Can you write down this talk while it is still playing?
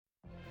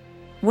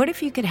What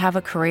if you could have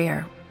a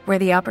career where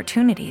the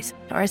opportunities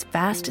are as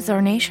vast as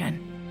our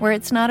nation, where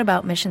it's not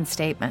about mission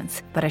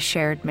statements, but a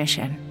shared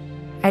mission?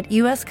 At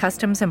U.S.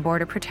 Customs and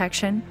Border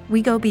Protection,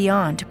 we go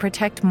beyond to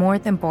protect more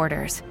than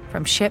borders.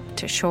 From ship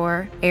to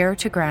shore, air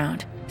to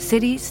ground,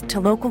 cities to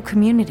local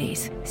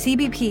communities,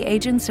 CBP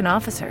agents and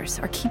officers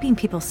are keeping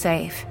people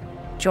safe.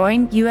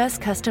 Join U.S.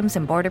 Customs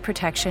and Border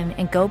Protection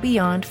and go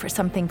beyond for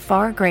something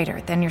far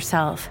greater than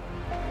yourself.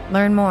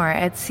 Learn more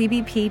at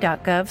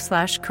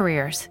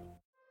cbp.gov/careers.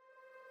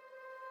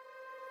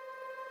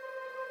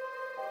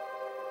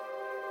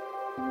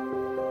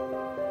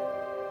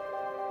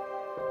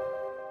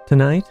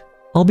 Tonight,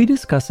 I'll be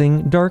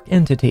discussing dark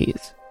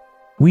entities,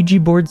 Ouija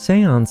board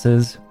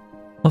seances,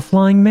 a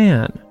flying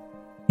man,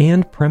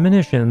 and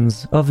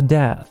premonitions of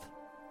death.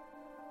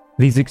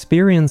 These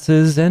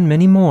experiences and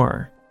many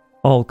more,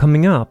 all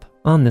coming up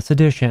on this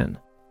edition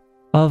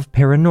of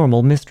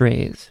Paranormal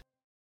Mysteries.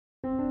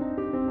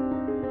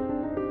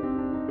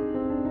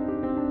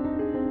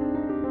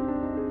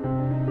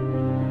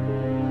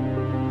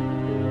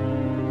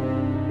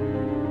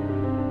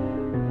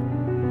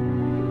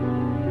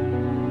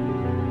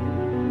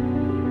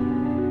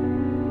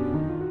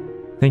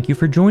 Thank you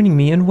for joining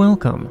me and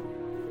welcome.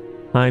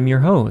 I'm your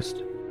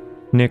host,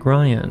 Nick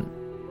Ryan.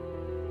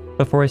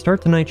 Before I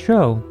start tonight's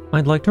show,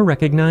 I'd like to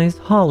recognize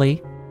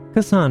Holly,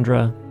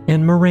 Cassandra,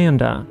 and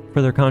Miranda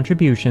for their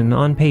contribution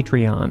on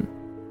Patreon.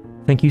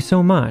 Thank you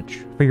so much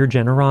for your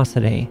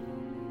generosity.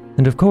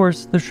 And of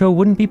course, the show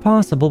wouldn't be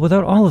possible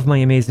without all of my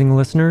amazing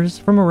listeners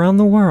from around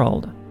the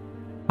world.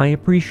 I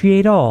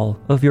appreciate all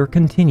of your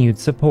continued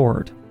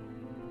support.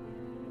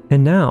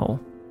 And now,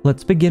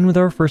 let's begin with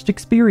our first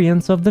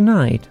experience of the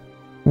night,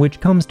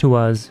 which comes to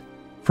us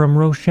from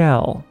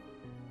Rochelle.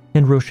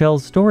 And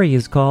Rochelle's story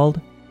is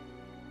called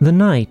The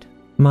Night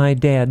My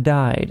Dad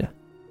Died.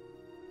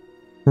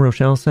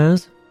 Rochelle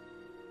says,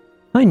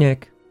 "Hi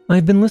Nick,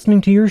 I've been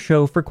listening to your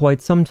show for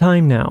quite some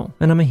time now,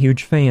 and I'm a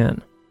huge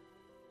fan.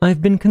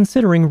 I've been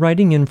considering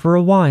writing in for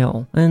a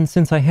while, and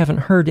since I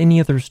haven't heard any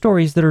other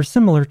stories that are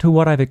similar to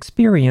what I've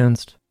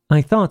experienced,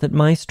 I thought that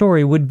my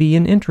story would be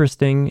an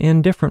interesting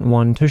and different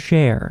one to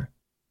share.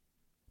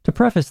 To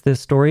preface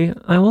this story,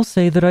 I will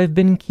say that I've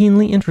been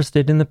keenly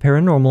interested in the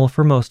paranormal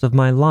for most of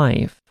my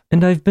life,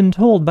 and I've been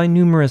told by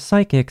numerous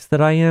psychics that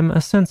I am a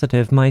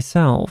sensitive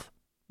myself.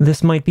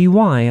 This might be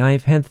why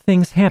I've had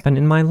things happen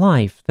in my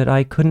life that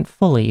I couldn't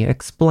fully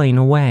explain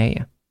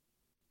away.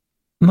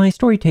 My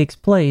story takes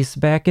place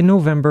back in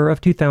November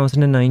of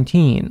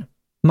 2019.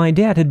 My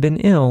dad had been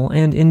ill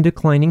and in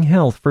declining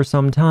health for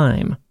some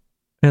time.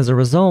 As a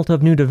result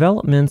of new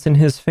developments in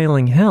his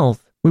failing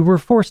health, we were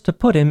forced to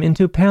put him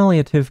into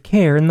palliative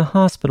care in the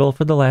hospital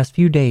for the last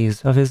few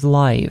days of his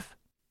life.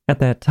 At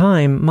that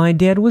time, my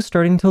dad was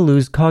starting to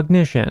lose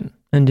cognition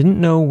and didn't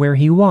know where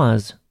he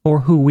was or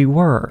who we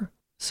were,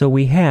 so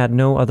we had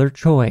no other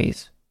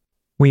choice.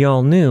 We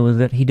all knew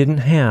that he didn't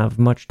have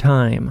much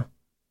time.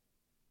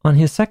 On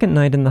his second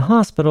night in the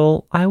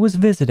hospital, I was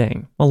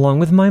visiting, along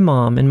with my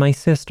mom and my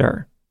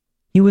sister.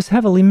 He was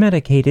heavily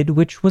medicated,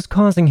 which was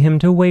causing him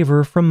to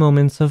waver from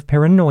moments of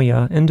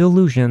paranoia and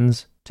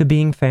delusions to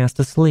being fast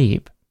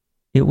asleep.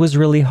 It was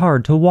really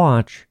hard to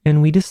watch,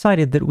 and we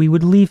decided that we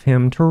would leave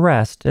him to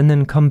rest and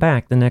then come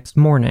back the next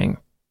morning.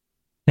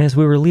 As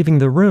we were leaving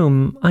the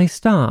room, I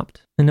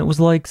stopped, and it was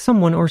like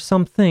someone or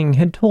something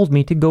had told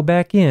me to go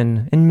back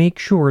in and make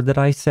sure that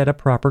I said a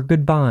proper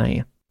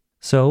goodbye.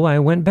 So I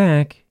went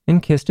back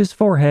and kissed his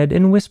forehead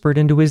and whispered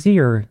into his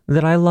ear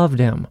that I loved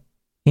him,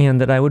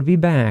 and that I would be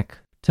back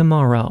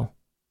tomorrow.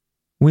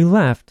 We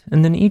left,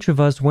 and then each of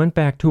us went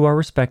back to our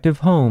respective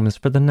homes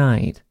for the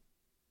night.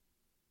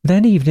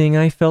 That evening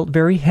I felt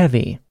very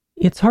heavy.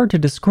 It's hard to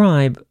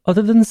describe,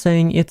 other than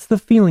saying it's the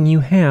feeling you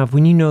have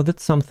when you know that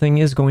something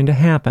is going to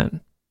happen.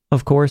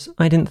 Of course,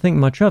 I didn't think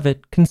much of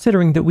it,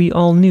 considering that we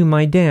all knew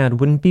my dad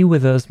wouldn't be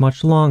with us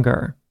much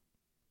longer.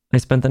 I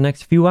spent the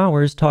next few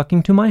hours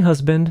talking to my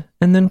husband,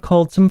 and then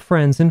called some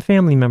friends and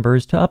family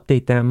members to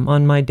update them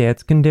on my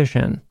dad's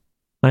condition.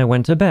 I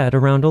went to bed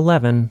around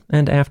 11,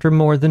 and after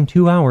more than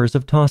 2 hours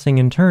of tossing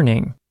and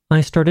turning,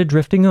 I started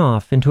drifting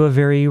off into a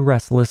very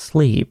restless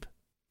sleep.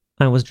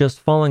 I was just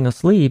falling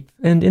asleep,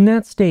 and in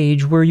that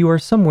stage where you are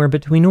somewhere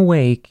between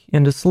awake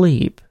and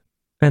asleep.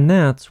 And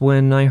that's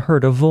when I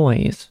heard a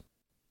voice.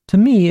 To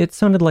me, it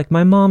sounded like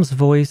my mom's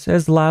voice,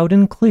 as loud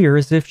and clear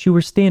as if she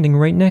were standing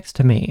right next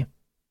to me.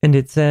 And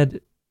it said,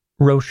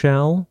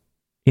 "Rochelle,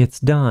 it's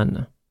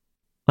done."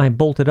 I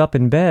bolted up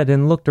in bed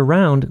and looked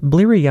around,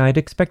 bleary-eyed,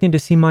 expecting to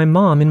see my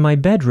mom in my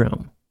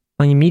bedroom.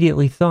 I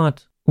immediately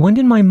thought, when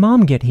did my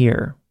mom get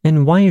here,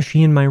 and why is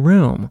she in my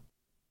room?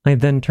 I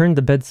then turned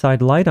the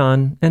bedside light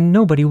on, and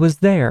nobody was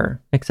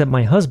there, except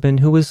my husband,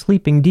 who was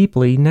sleeping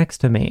deeply next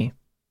to me.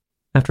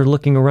 After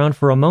looking around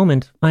for a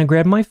moment, I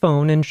grabbed my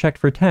phone and checked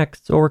for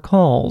texts or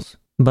calls,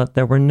 but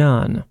there were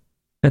none.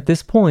 At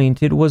this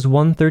point, it was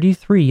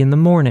 1:33 in the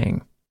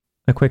morning.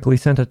 I quickly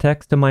sent a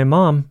text to my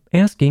mom,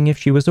 asking if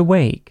she was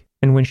awake,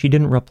 and when she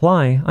didn't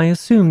reply, I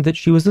assumed that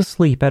she was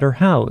asleep at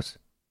her house,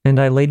 and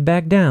I laid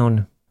back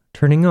down,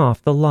 turning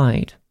off the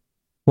light.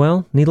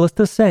 Well, needless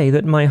to say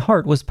that my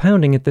heart was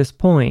pounding at this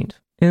point,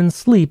 and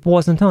sleep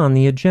wasn't on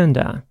the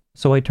agenda,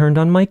 so I turned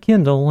on my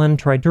Kindle and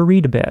tried to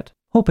read a bit,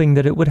 hoping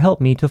that it would help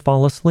me to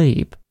fall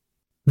asleep.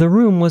 The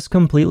room was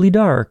completely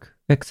dark,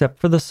 except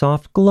for the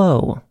soft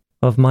glow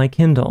of my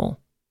Kindle.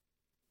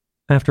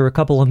 After a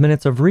couple of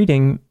minutes of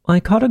reading, I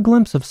caught a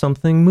glimpse of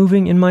something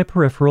moving in my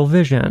peripheral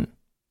vision.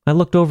 I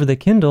looked over the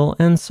Kindle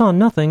and saw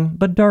nothing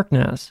but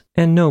darkness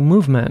and no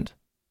movement,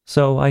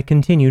 so I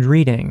continued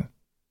reading.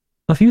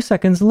 A few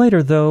seconds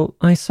later, though,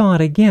 I saw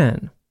it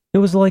again. It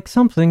was like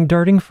something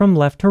darting from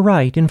left to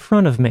right in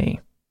front of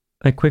me.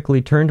 I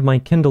quickly turned my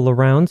Kindle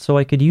around so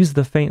I could use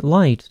the faint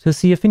light to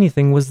see if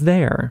anything was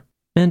there,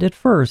 and at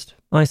first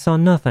I saw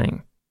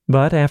nothing.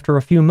 But after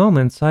a few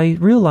moments, I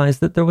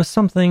realized that there was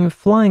something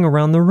flying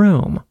around the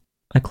room.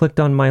 I clicked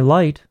on my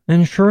light,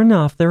 and sure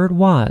enough, there it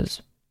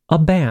was. A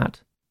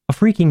bat. A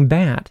freaking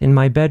bat in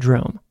my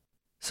bedroom.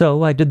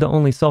 So I did the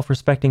only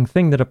self-respecting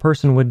thing that a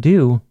person would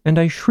do, and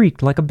I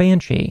shrieked like a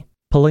banshee,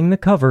 pulling the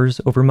covers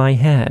over my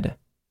head.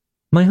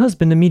 My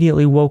husband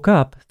immediately woke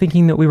up,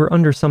 thinking that we were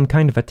under some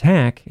kind of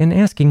attack, and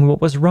asking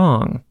what was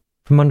wrong.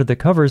 From under the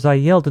covers, I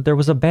yelled that there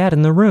was a bat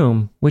in the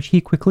room, which he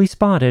quickly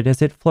spotted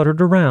as it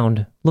fluttered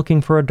around,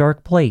 looking for a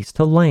dark place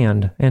to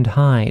land and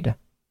hide.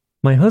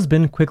 My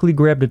husband quickly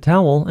grabbed a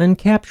towel and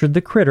captured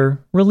the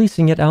critter,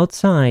 releasing it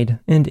outside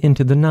and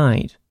into the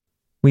night.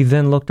 We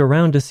then looked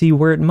around to see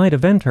where it might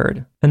have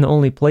entered, and the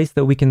only place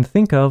that we can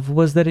think of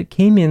was that it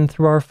came in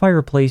through our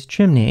fireplace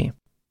chimney.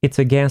 It's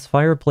a gas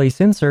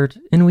fireplace insert,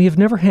 and we have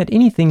never had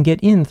anything get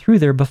in through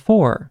there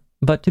before,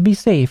 but to be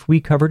safe, we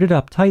covered it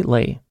up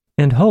tightly,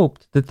 and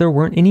hoped that there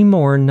weren't any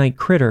more night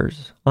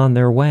critters on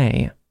their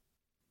way.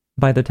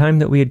 By the time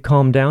that we had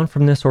calmed down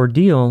from this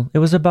ordeal, it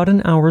was about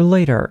an hour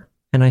later,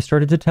 and I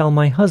started to tell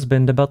my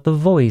husband about the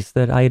voice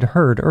that I had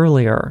heard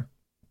earlier.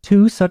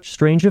 2 such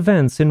strange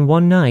events in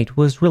one night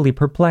was really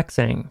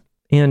perplexing,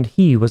 and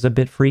he was a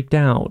bit freaked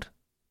out.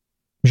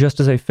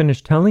 Just as I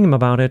finished telling him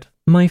about it,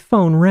 my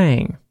phone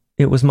rang.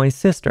 It was my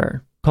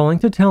sister, calling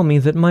to tell me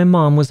that my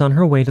mom was on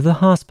her way to the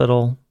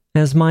hospital,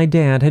 as my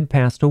dad had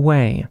passed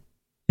away.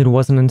 It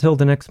wasn't until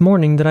the next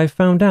morning that I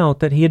found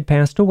out that he had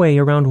passed away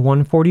around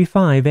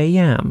 1:45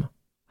 a.m.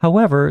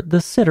 However,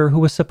 the sitter who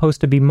was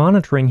supposed to be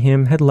monitoring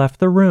him had left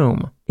the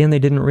room, and they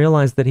didn't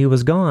realize that he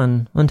was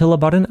gone until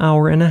about an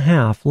hour and a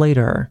half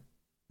later.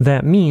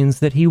 That means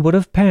that he would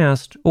have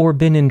passed or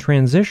been in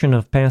transition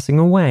of passing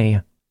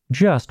away,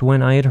 just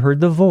when I had heard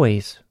the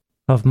voice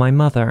of my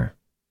mother.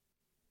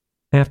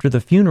 After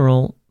the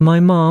funeral, my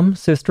mom,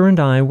 sister, and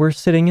I were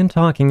sitting and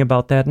talking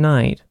about that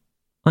night.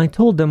 I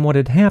told them what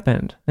had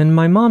happened, and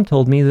my mom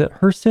told me that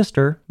her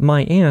sister,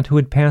 my aunt who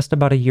had passed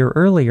about a year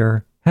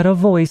earlier, had a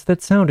voice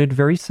that sounded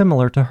very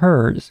similar to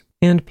hers,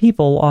 and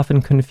people often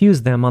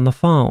confused them on the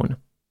phone.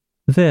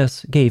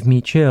 This gave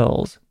me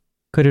chills.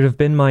 Could it have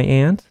been my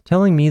aunt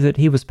telling me that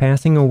he was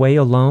passing away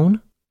alone?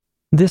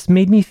 This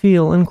made me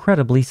feel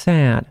incredibly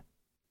sad.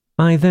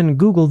 I then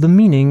Googled the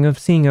meaning of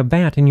seeing a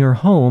bat in your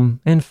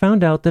home and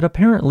found out that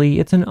apparently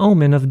it's an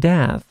omen of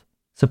death.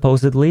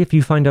 Supposedly, if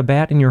you find a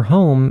bat in your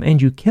home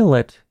and you kill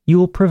it, you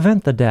will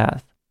prevent the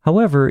death.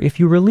 However, if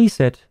you release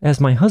it, as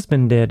my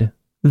husband did,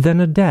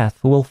 then a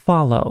death will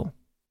follow.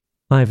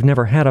 I've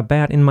never had a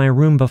bat in my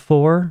room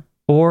before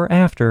or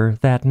after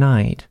that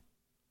night.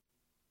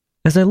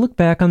 As I look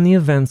back on the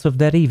events of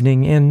that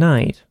evening and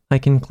night, I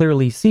can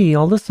clearly see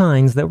all the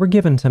signs that were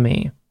given to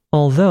me,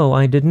 although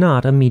I did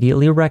not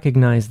immediately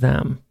recognize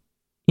them.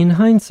 In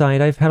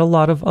hindsight, I've had a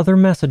lot of other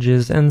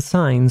messages and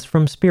signs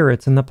from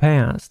spirits in the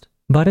past,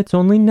 but it's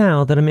only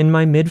now that I'm in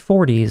my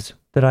mid-40s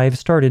that I have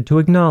started to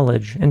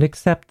acknowledge and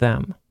accept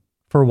them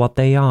for what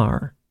they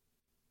are.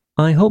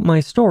 I hope my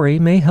story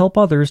may help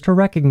others to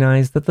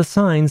recognize that the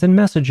signs and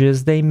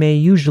messages they may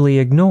usually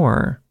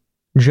ignore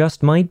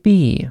just might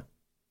be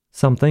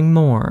something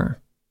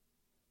more.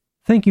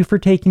 Thank you for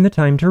taking the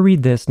time to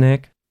read this,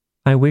 Nick.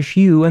 I wish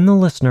you and the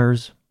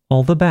listeners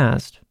all the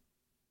best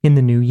in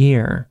the new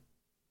year.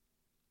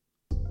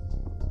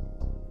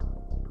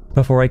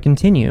 Before I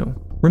continue,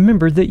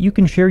 remember that you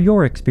can share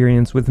your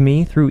experience with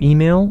me through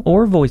email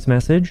or voice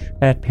message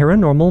at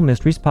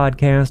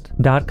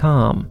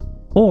paranormalmysteriespodcast.com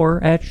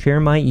or at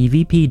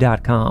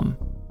sharemyevp.com.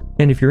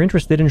 And if you're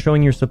interested in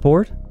showing your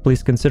support,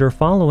 please consider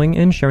following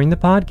and sharing the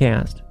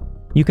podcast.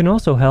 You can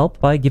also help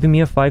by giving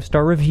me a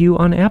 5-star review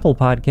on Apple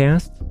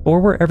Podcasts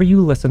or wherever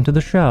you listen to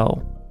the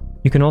show.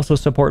 You can also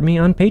support me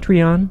on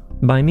Patreon,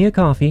 buy me a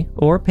coffee,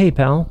 or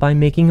PayPal by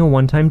making a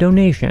one-time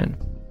donation,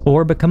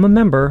 or become a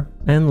member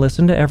and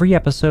listen to every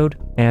episode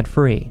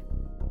ad-free.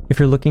 If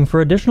you're looking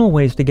for additional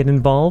ways to get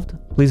involved,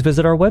 please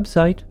visit our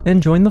website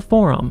and join the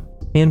forum,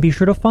 and be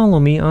sure to follow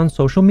me on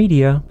social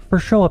media for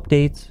show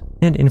updates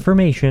and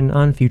information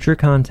on future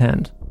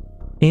content.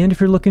 And if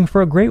you're looking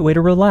for a great way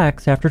to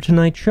relax after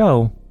tonight's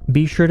show,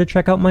 be sure to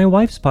check out my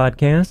wife's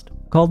podcast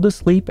called the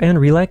Sleep and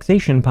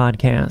Relaxation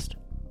Podcast.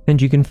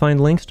 And you can find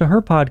links to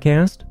her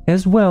podcast,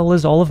 as well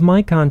as all of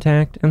my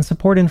contact and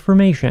support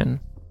information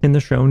in the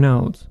show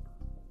notes.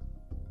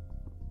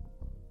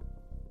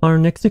 Our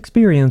next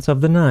experience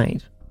of the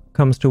night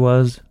comes to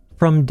us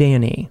from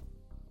Danny.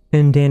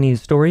 And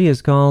Danny's story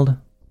is called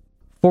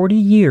 40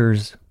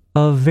 Years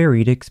of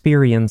Varied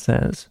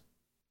Experiences.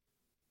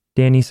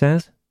 Danny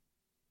says,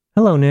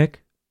 "Hello,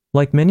 Nick.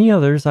 Like many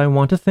others, I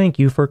want to thank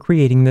you for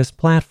creating this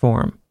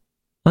platform.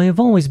 I have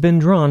always been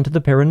drawn to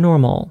the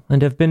paranormal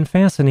and have been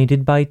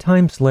fascinated by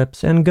time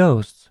slips and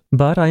ghosts,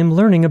 but I am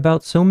learning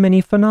about so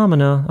many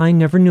phenomena I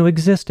never knew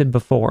existed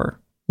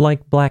before,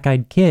 like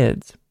black-eyed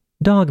kids,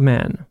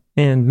 dogmen,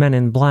 and men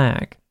in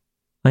black.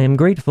 I am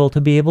grateful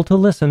to be able to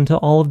listen to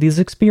all of these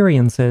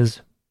experiences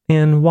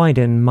and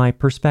widen my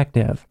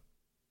perspective.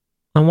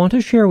 I want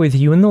to share with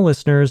you and the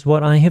listeners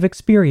what I have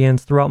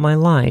experienced throughout my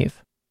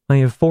life. I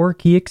have 4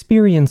 key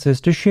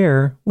experiences to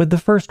share, with the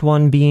first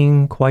one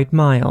being quite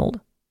mild.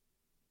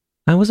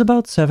 I was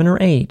about 7 or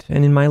 8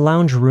 and in my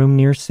lounge room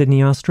near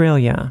Sydney,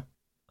 Australia.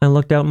 I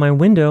looked out my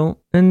window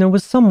and there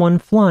was someone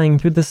flying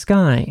through the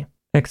sky,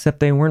 except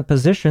they weren't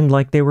positioned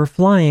like they were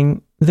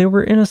flying. They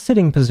were in a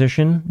sitting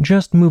position,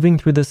 just moving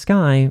through the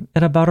sky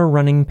at about a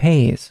running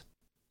pace.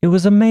 It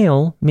was a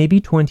male,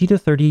 maybe 20 to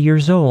 30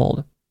 years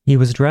old. He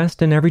was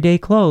dressed in everyday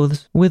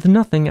clothes with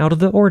nothing out of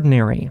the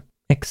ordinary,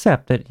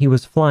 except that he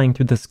was flying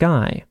through the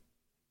sky.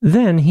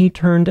 Then he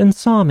turned and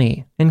saw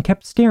me and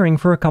kept staring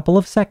for a couple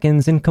of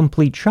seconds in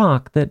complete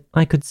shock that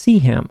I could see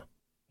him.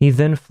 He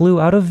then flew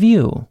out of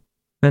view,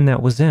 and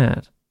that was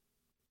it.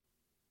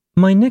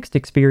 My next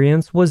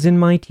experience was in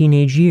my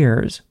teenage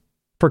years.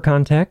 For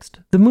context,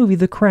 the movie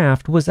The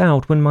Craft was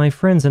out when my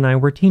friends and I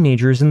were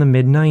teenagers in the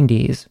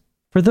mid-90s.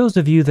 For those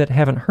of you that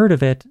haven't heard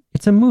of it,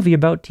 it's a movie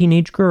about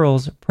teenage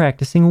girls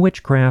practicing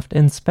witchcraft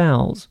and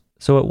spells,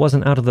 so it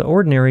wasn't out of the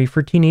ordinary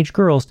for teenage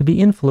girls to be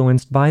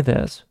influenced by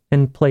this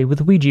and play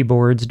with Ouija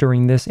boards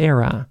during this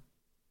era.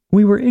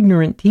 We were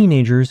ignorant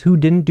teenagers who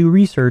didn't do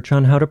research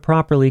on how to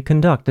properly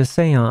conduct a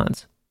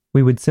seance.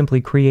 We would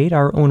simply create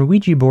our own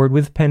Ouija board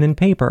with pen and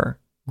paper,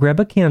 grab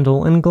a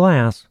candle and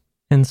glass,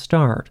 and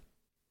start.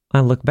 I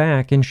look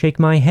back and shake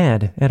my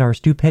head at our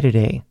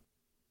stupidity.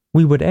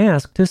 We would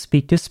ask to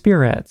speak to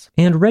spirits,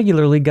 and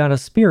regularly got a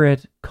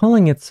spirit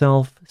calling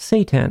itself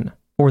Satan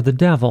or the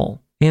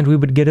devil, and we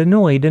would get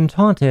annoyed and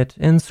taunt it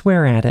and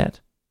swear at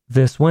it.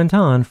 This went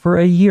on for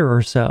a year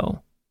or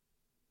so.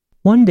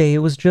 One day it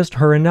was just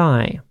her and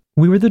I.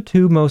 We were the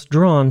 2 most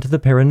drawn to the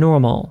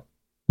paranormal.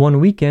 One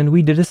weekend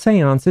we did a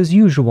seance as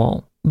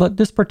usual, but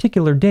this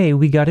particular day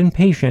we got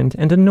impatient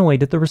and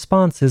annoyed at the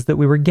responses that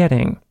we were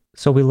getting,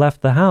 so we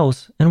left the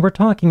house and were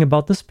talking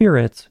about the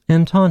spirits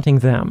and taunting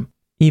them,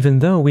 even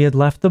though we had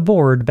left the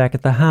board back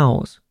at the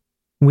house.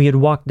 We had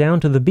walked down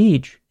to the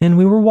beach, and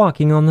we were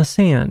walking on the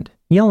sand,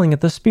 yelling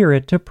at the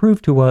spirit to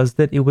prove to us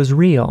that it was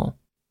real.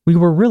 We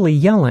were really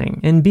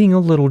yelling and being a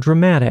little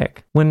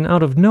dramatic, when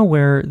out of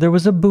nowhere there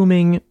was a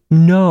booming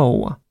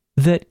 "no"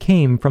 that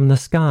came from the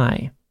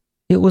sky.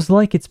 It was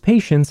like its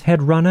patience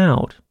had run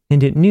out,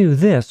 and it knew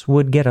this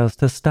would get us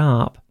to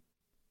stop.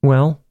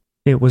 Well,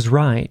 it was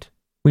right.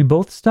 We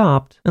both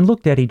stopped and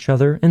looked at each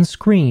other and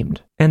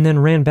screamed, and then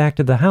ran back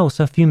to the house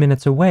a few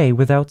minutes away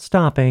without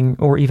stopping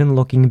or even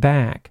looking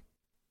back.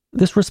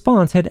 This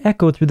response had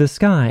echoed through the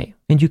sky,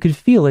 and you could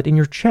feel it in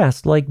your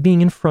chest like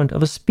being in front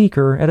of a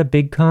speaker at a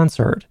big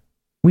concert.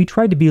 We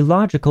tried to be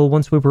logical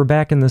once we were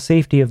back in the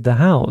safety of the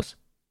house.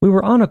 We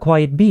were on a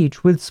quiet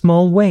beach with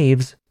small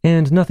waves,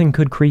 and nothing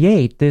could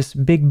create this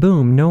big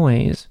boom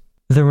noise.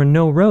 There were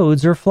no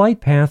roads or flight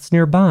paths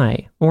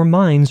nearby, or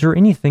mines or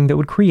anything that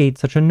would create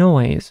such a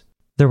noise.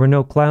 There were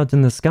no clouds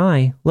in the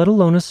sky, let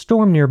alone a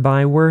storm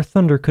nearby where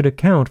thunder could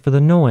account for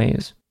the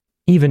noise.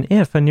 Even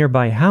if a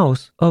nearby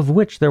house, of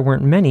which there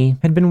weren't many,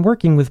 had been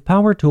working with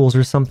power tools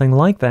or something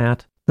like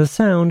that, the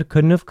sound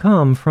couldn't have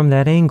come from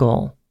that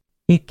angle.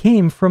 It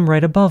came from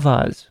right above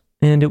us,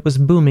 and it was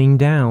booming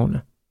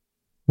down.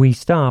 We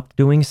stopped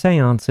doing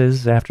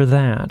seances after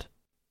that.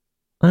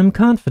 I'm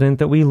confident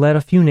that we let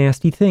a few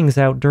nasty things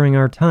out during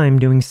our time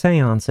doing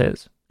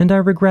seances, and I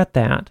regret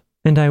that,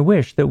 and I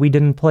wish that we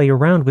didn't play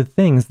around with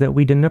things that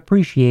we didn't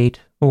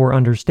appreciate or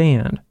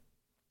understand.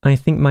 I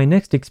think my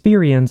next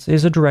experience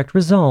is a direct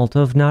result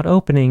of not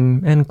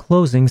opening and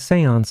closing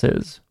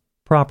seances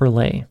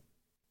properly.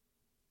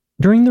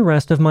 During the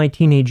rest of my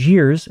teenage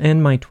years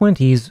and my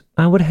 20s,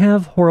 I would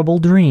have horrible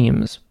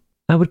dreams.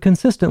 I would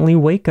consistently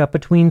wake up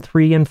between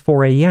 3 and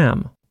 4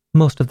 a.m.,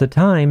 most of the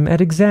time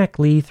at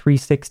exactly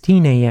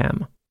 3:16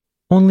 a.m.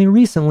 Only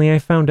recently I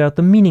found out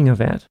the meaning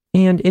of it,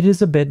 and it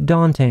is a bit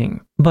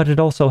daunting, but it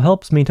also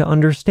helps me to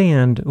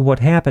understand what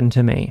happened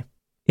to me.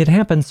 It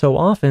happened so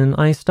often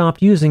I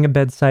stopped using a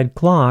bedside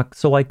clock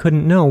so I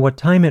couldn't know what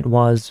time it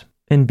was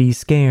and be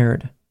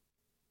scared.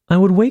 I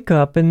would wake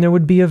up and there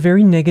would be a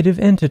very negative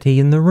entity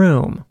in the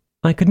room.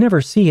 I could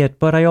never see it,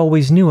 but I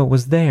always knew it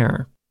was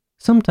there.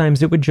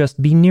 Sometimes it would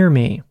just be near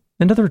me,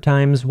 and other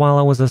times while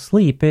I was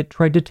asleep it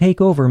tried to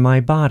take over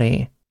my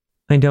body.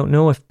 I don't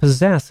know if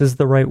possess is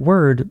the right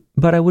word,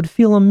 but I would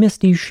feel a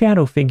misty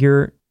shadow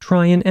figure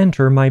try and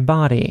enter my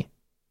body.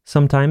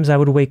 Sometimes I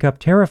would wake up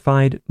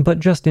terrified, but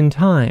just in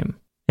time,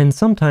 and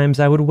sometimes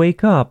I would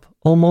wake up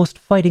almost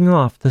fighting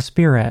off the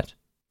spirit.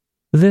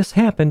 This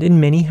happened in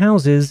many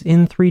houses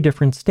in 3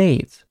 different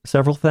states,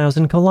 several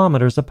thousand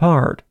kilometers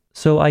apart,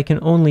 so I can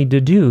only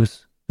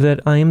deduce that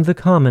I am the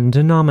common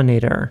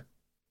denominator.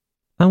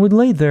 I would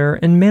lay there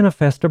and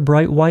manifest a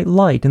bright white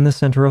light in the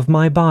center of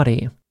my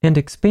body, and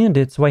expand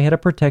it so I had a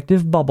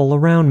protective bubble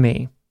around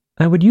me.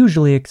 I would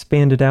usually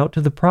expand it out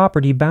to the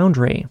property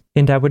boundary,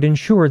 and I would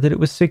ensure that it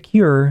was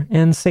secure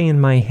and say in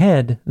my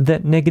head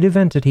that negative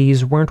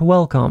entities weren't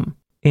welcome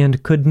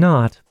and could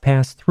not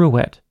pass through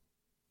it.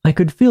 I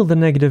could feel the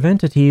negative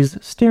entities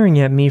staring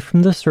at me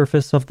from the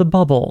surface of the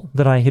bubble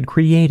that I had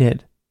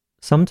created.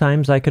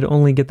 Sometimes I could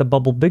only get the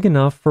bubble big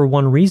enough for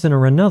one reason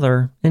or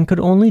another and could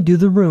only do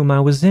the room I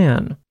was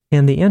in,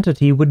 and the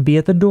entity would be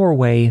at the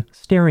doorway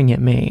staring at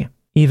me,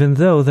 even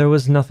though there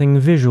was nothing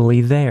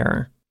visually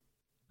there.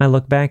 I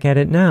look back at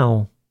it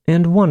now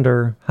and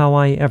wonder how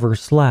I ever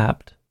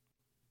slept.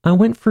 I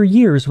went for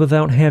years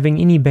without having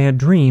any bad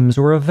dreams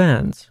or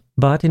events,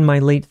 but in my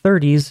late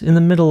 30s, in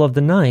the middle of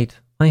the night,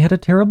 I had a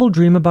terrible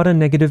dream about a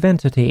negative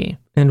entity,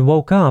 and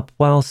woke up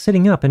while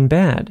sitting up in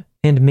bed,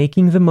 and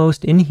making the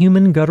most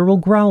inhuman guttural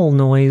growl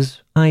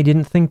noise I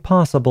didn't think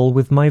possible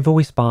with my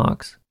voice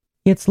box.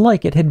 It's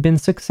like it had been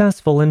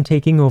successful in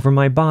taking over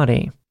my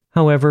body.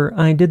 However,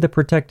 I did the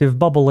protective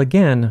bubble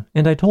again,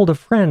 and I told a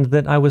friend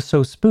that I was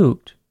so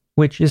spooked,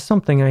 which is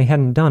something I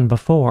hadn't done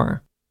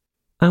before.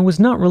 I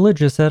was not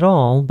religious at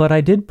all, but I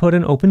did put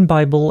an open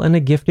Bible and a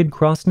gifted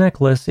cross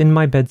necklace in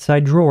my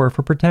bedside drawer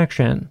for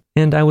protection,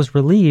 and I was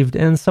relieved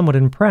and somewhat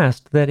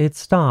impressed that it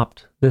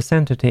stopped this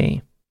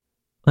entity.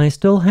 I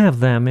still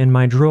have them in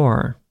my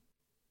drawer.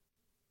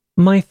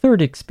 My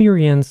third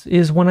experience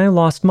is when I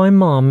lost my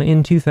mom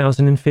in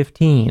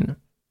 2015.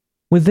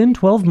 Within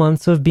 12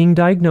 months of being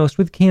diagnosed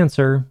with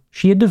cancer,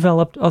 she had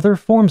developed other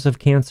forms of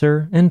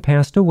cancer and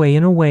passed away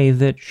in a way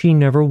that she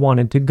never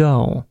wanted to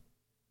go.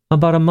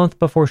 About a month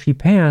before she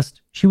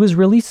passed, she was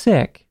really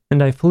sick,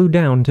 and I flew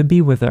down to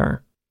be with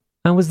her.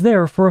 I was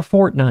there for a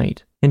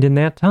fortnight, and in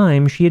that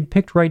time she had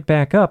picked right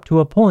back up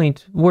to a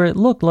point where it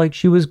looked like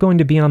she was going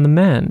to be on the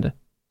mend,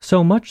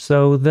 so much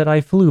so that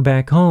I flew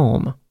back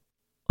home.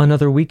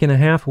 Another week and a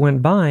half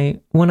went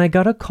by when I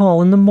got a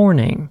call in the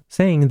morning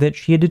saying that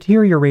she had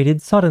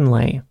deteriorated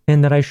suddenly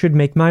and that I should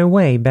make my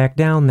way back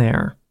down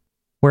there.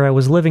 Where I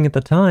was living at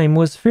the time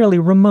was fairly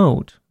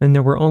remote, and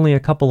there were only a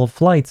couple of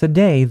flights a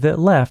day that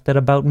left at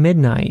about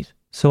midnight,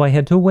 so I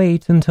had to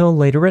wait until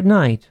later at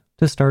night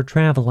to start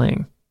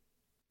traveling.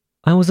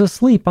 I was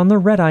asleep on the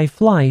red-eye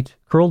flight,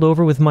 curled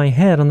over with my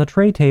head on the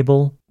tray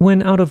table,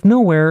 when out of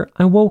nowhere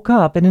I woke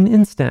up in an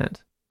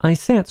instant. I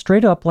sat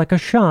straight up like a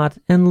shot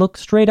and looked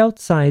straight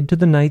outside to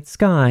the night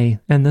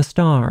sky and the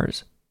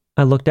stars.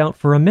 I looked out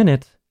for a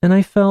minute, and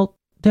I felt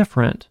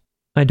different.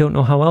 I don't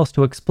know how else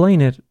to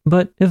explain it,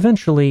 but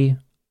eventually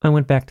I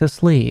went back to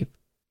sleep.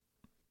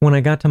 When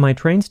I got to my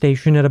train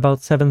station at about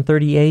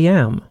 7:30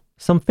 a.m.,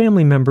 some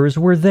family members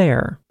were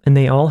there, and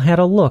they all had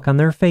a look on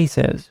their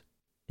faces,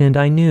 and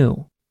I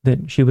knew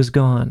that she was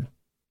gone.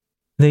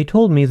 They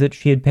told me that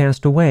she had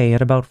passed away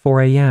at about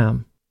 4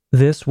 a.m.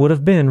 This would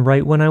have been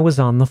right when I was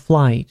on the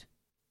flight.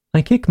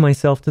 I kick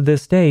myself to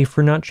this day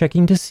for not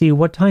checking to see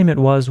what time it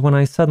was when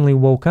I suddenly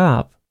woke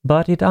up,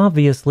 but it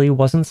obviously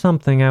wasn't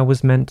something I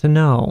was meant to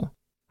know.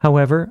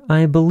 However,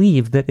 I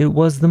believe that it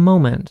was the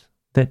moment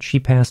that she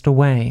passed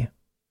away.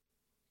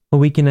 A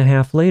week and a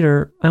half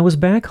later, I was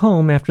back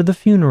home after the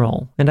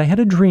funeral, and I had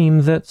a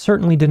dream that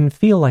certainly didn't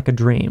feel like a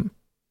dream.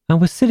 I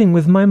was sitting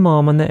with my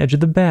mom on the edge of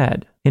the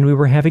bed, and we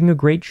were having a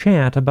great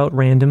chat about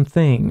random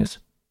things.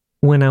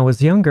 When I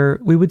was younger,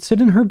 we would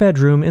sit in her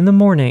bedroom in the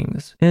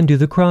mornings and do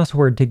the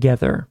crossword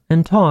together,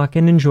 and talk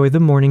and enjoy the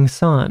morning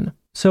sun.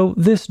 So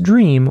this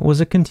dream was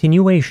a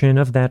continuation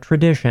of that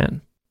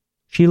tradition.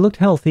 She looked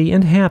healthy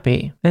and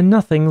happy, and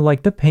nothing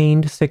like the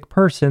pained, sick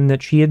person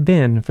that she had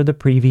been for the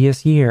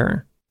previous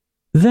year.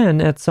 Then,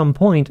 at some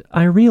point,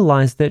 I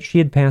realized that she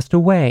had passed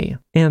away,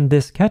 and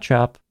this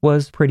catch-up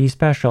was pretty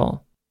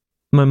special.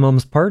 My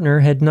mom's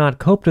partner had not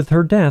coped with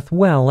her death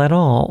well at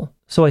all,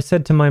 so I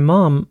said to my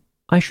mom,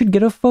 "I should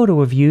get a photo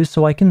of you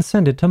so I can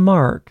send it to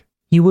Mark.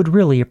 He would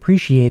really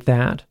appreciate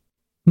that."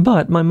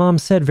 But my mom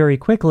said very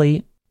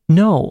quickly,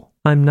 "No,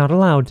 I'm not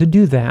allowed to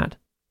do that,"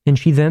 and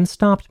she then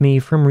stopped me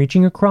from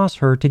reaching across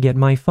her to get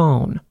my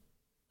phone.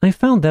 I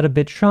found that a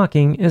bit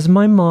shocking, as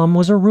my mom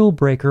was a rule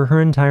breaker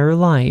her entire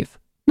life.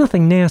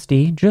 Nothing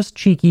nasty, just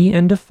cheeky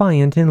and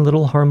defiant in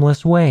little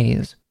harmless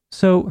ways.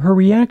 So her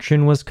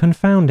reaction was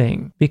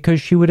confounding,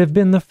 because she would have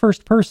been the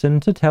first person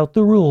to tout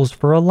the rules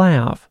for a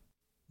laugh.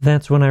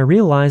 That's when I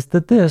realized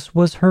that this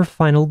was her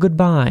final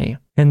goodbye,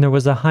 and there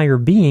was a higher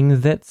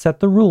being that set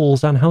the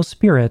rules on how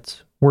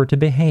spirits were to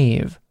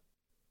behave.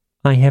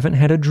 I haven't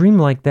had a dream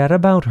like that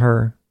about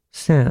her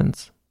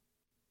since.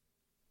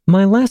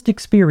 My last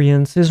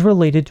experience is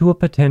related to a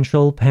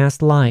potential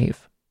past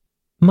life.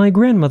 My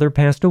grandmother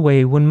passed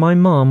away when my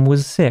mom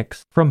was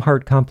 6 from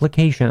heart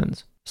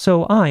complications,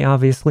 so I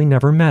obviously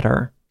never met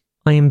her.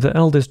 I am the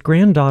eldest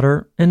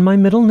granddaughter, and my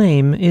middle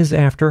name is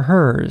after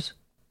hers.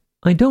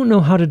 I don't know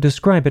how to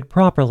describe it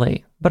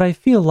properly, but I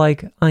feel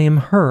like I am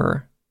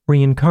her,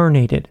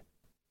 reincarnated.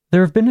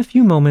 There have been a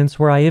few moments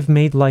where I have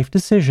made life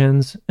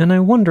decisions, and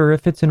I wonder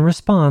if it's in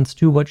response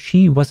to what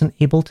she wasn't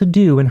able to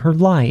do in her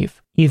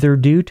life, either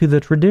due to the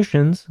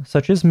traditions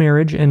such as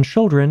marriage and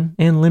children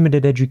and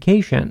limited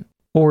education,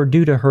 or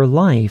due to her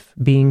life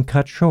being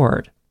cut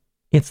short.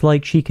 It's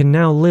like she can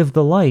now live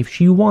the life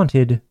she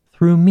wanted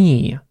through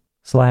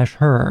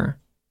me/her.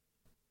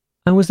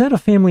 I was at a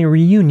family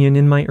reunion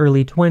in my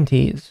early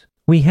 20s.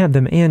 We had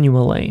them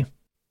annually.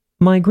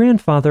 My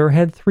grandfather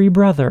had 3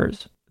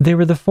 brothers. They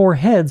were the 4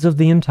 heads of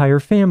the entire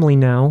family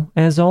now,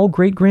 as all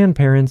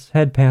great-grandparents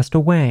had passed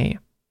away.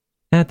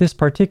 At this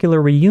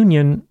particular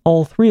reunion,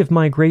 all 3 of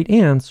my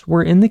great-aunts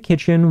were in the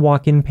kitchen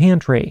walk-in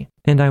pantry,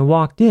 and I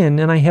walked in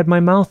and I had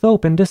my mouth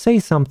open to say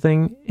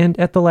something, and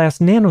at the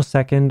last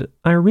nanosecond,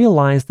 I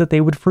realized that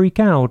they would freak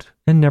out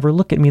and never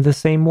look at me the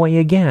same way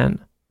again,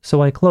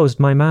 so I closed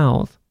my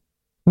mouth.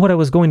 What I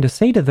was going to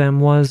say to them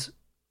was,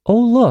 "Oh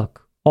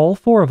look, all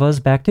 4 of us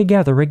back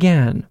together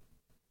again."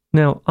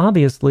 Now,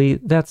 obviously,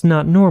 that's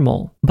not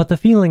normal, but the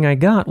feeling I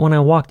got when I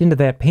walked into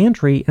that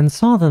pantry and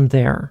saw them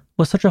there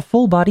was such a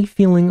full-body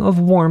feeling of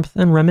warmth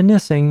and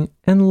reminiscing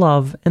and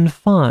love and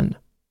fun.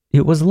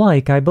 It was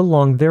like I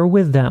belonged there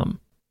with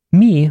them.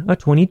 Me, a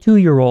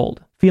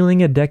 22-year-old,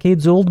 feeling a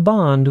decades-old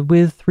bond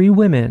with 3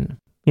 women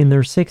in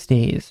their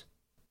 60s.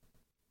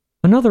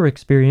 Another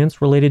experience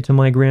related to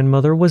my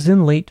grandmother was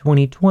in late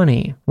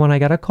 2020, when I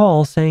got a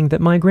call saying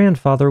that my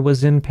grandfather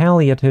was in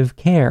palliative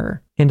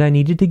care, and I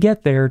needed to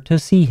get there to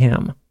see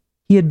him.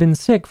 He had been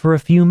sick for a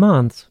few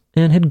months,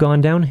 and had gone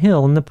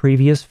downhill in the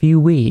previous few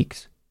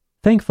weeks.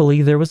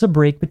 Thankfully, there was a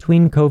break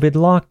between COVID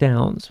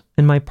lockdowns,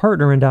 and my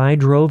partner and I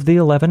drove the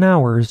 11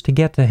 hours to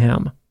get to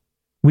him.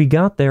 We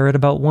got there at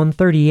about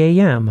 1:30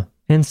 a.m.,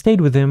 and stayed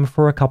with him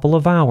for a couple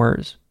of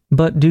hours,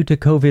 but due to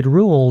COVID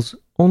rules,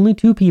 only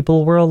 2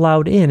 people were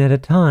allowed in at a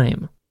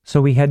time,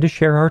 so we had to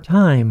share our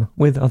time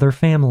with other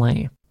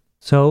family.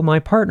 So my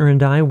partner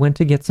and I went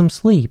to get some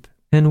sleep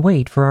and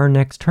wait for our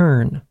next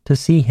turn to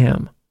see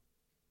him.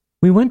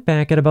 We went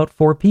back at about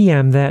 4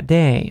 p.m. that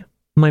day.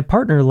 My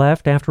partner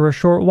left after a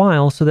short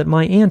while so that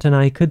my aunt and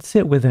I could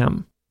sit with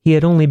him. He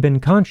had only been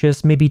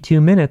conscious maybe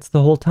 2 minutes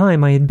the whole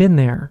time I had been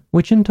there,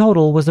 which in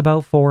total was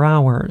about 4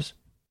 hours.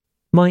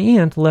 My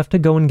aunt left to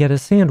go and get a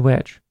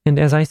sandwich, and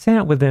as I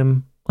sat with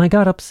him, I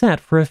got upset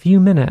for a few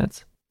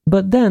minutes,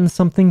 but then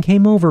something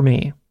came over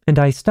me, and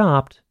I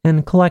stopped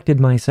and collected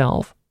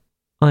myself.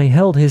 I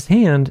held his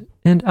hand,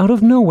 and out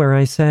of nowhere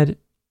I said,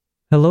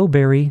 "Hello,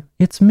 Barry,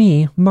 it's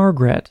me,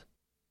 Margaret.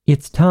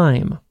 It's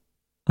time.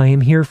 I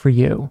am here for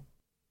you.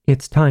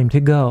 It's time to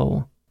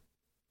go."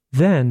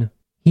 Then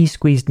he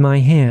squeezed my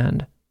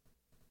hand.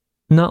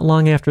 Not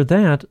long after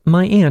that,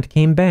 my aunt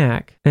came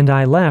back, and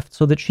I left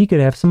so that she could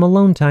have some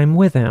alone time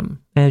with him,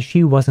 as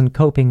she wasn't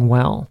coping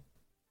well.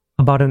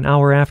 About an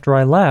hour after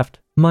I left,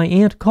 my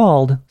aunt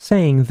called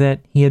saying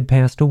that he had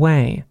passed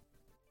away.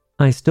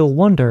 I still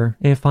wonder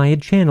if I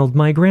had channeled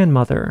my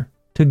grandmother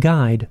to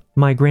guide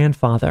my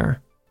grandfather.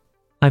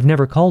 I've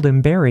never called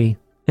him Barry,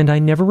 and I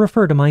never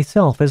refer to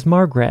myself as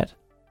Margaret,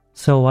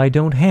 so I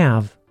don't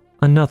have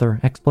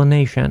another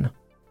explanation.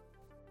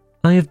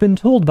 I have been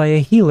told by a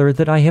healer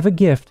that I have a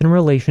gift in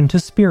relation to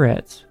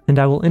spirits, and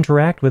I will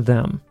interact with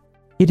them.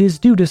 It is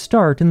due to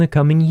start in the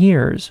coming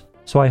years,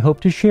 so I hope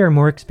to share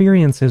more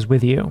experiences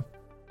with you.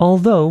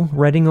 Although,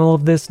 writing all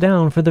of this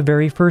down for the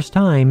very first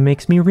time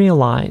makes me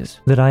realize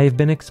that I have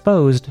been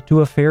exposed to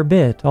a fair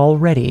bit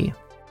already,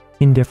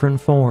 in different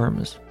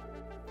forms.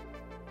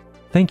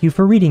 Thank you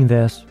for reading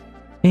this,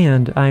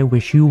 and I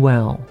wish you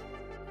well.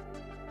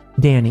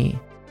 Danny.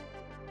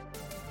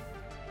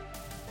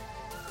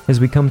 As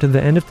we come to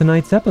the end of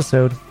tonight's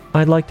episode,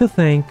 I'd like to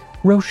thank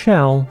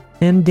Rochelle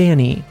and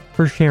Danny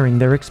for sharing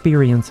their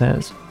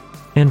experiences.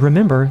 And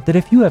remember that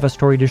if you have a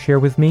story to share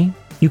with me,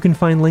 you can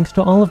find links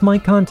to all of my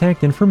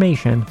contact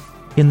information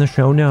in the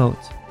show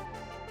notes.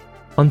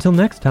 Until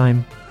next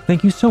time,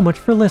 thank you so much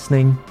for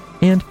listening,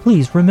 and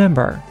please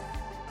remember,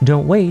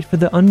 don't wait for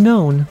the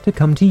unknown to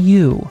come to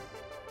you.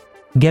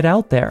 Get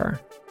out there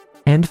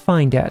and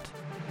find it.